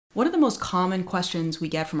One of the most common questions we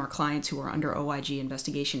get from our clients who are under OIG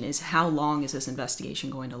investigation is how long is this investigation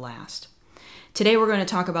going to last? Today we're going to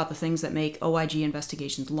talk about the things that make OIG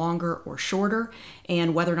investigations longer or shorter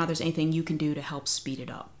and whether or not there's anything you can do to help speed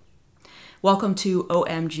it up. Welcome to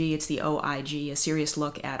OMG, it's the OIG, a serious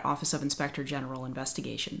look at Office of Inspector General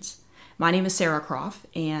investigations. My name is Sara Kropf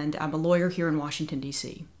and I'm a lawyer here in Washington,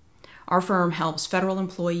 D.C. Our firm helps federal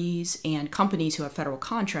employees and companies who have federal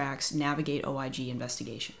contracts navigate OIG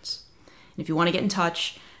investigations. And if you want to get in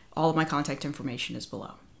touch, all of my contact information is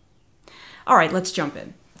below. All right, let's jump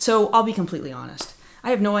in. So I'll be completely honest. I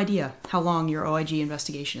have no idea how long your OIG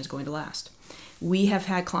investigation is going to last. We have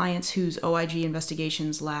had clients whose OIG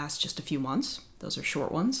investigations last just a few months. Those are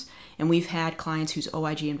short ones. And we've had clients whose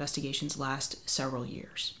OIG investigations last several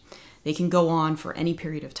years. They can go on for any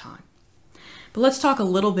period of time. But let's talk a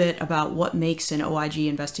little bit about what makes an OIG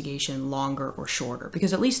investigation longer or shorter,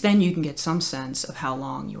 because at least then you can get some sense of how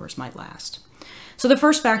long yours might last. So the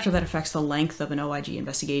first factor that affects the length of an OIG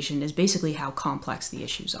investigation is basically how complex the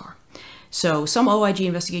issues are. So some OIG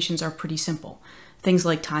investigations are pretty simple. Things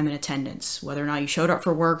like time and attendance, whether or not you showed up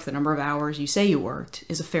for work, the number of hours you say you worked,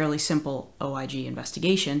 is a fairly simple OIG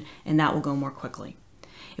investigation, and that will go more quickly.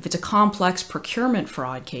 If it's a complex procurement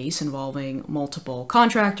fraud case involving multiple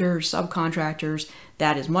contractors, subcontractors,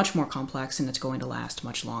 that is much more complex and it's going to last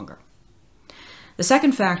much longer. The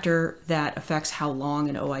second factor that affects how long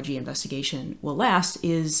an OIG investigation will last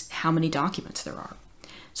is how many documents there are.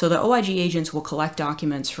 So the OIG agents will collect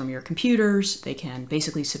documents from your computers. They can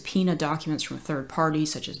basically subpoena documents from third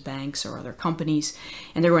parties such as banks or other companies,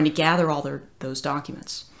 and they're going to gather all those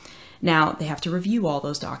documents. Now, they have to review all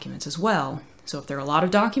those documents as well. So if there are a lot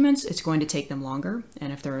of documents, it's going to take them longer.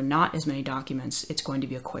 And if there are not as many documents, it's going to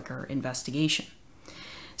be a quicker investigation.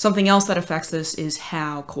 Something else that affects this is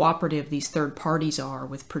how cooperative these third parties are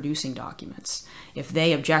with producing documents. If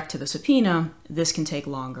they object to the subpoena, this can take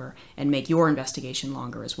longer and make your investigation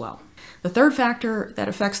longer as well. The third factor that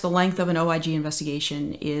affects the length of an OIG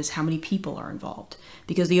investigation is how many people are involved,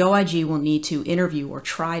 because the OIG will need to interview or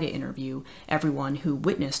try to interview everyone who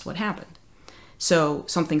witnessed what happened. So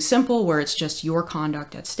something simple where it's just your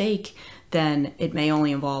conduct at stake, then it may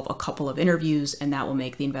only involve a couple of interviews and that will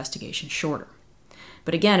make the investigation shorter.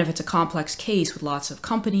 But again, if it's a complex case with lots of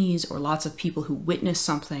companies or lots of people who witnessed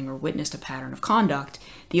something or witnessed a pattern of conduct,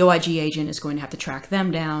 the OIG agent is going to have to track them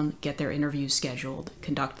down, get their interviews scheduled,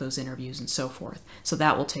 conduct those interviews, and so forth. So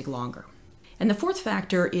that will take longer. And the fourth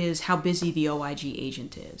factor is how busy the OIG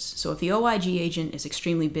agent is. So if the OIG agent is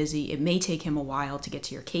extremely busy, it may take him a while to get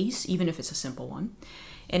to your case, even if it's a simple one.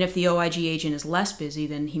 And if the OIG agent is less busy,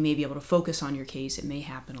 then he may be able to focus on your case. It may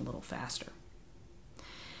happen a little faster.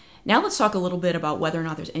 Now let's talk a little bit about whether or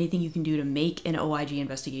not there's anything you can do to make an OIG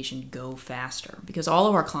investigation go faster, because all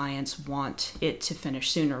of our clients want it to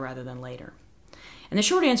finish sooner rather than later. And the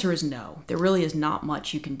short answer is no. There really is not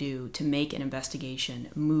much you can do to make an investigation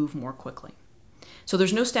move more quickly. So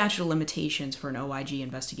there's no statute of limitations for an OIG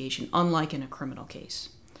investigation, unlike in a criminal case.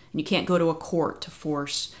 And you can't go to a court to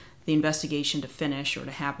force the investigation to finish or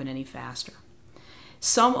to happen any faster.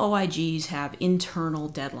 Some OIGs have internal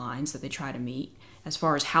deadlines that they try to meet as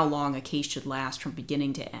far as how long a case should last from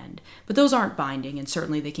beginning to end. But those aren't binding, and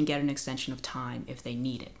certainly they can get an extension of time if they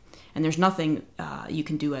need it. And there's nothing you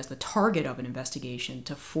can do as the target of an investigation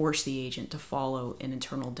to force the agent to follow an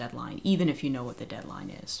internal deadline, even if you know what the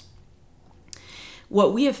deadline is.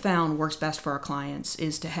 What we have found works best for our clients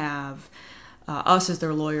is to have us as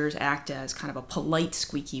their lawyers act as kind of a polite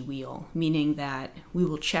squeaky wheel, meaning that we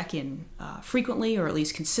will check in frequently or at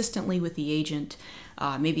least consistently with the agent,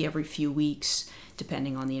 maybe every few weeks,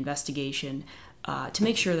 depending on the investigation, to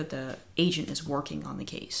make sure that the agent is working on the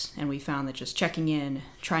case. And we found that just checking in,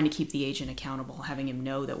 trying to keep the agent accountable, having him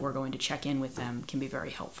know that we're going to check in with them can be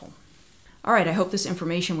very helpful. All right, I hope this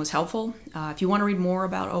information was helpful. If you want to read more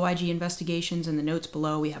about OIG investigations, in the notes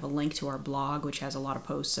below we have a link to our blog, which has a lot of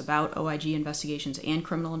posts about OIG investigations and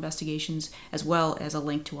criminal investigations, as well as a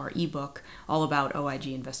link to our ebook all about OIG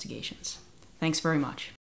investigations. Thanks very much.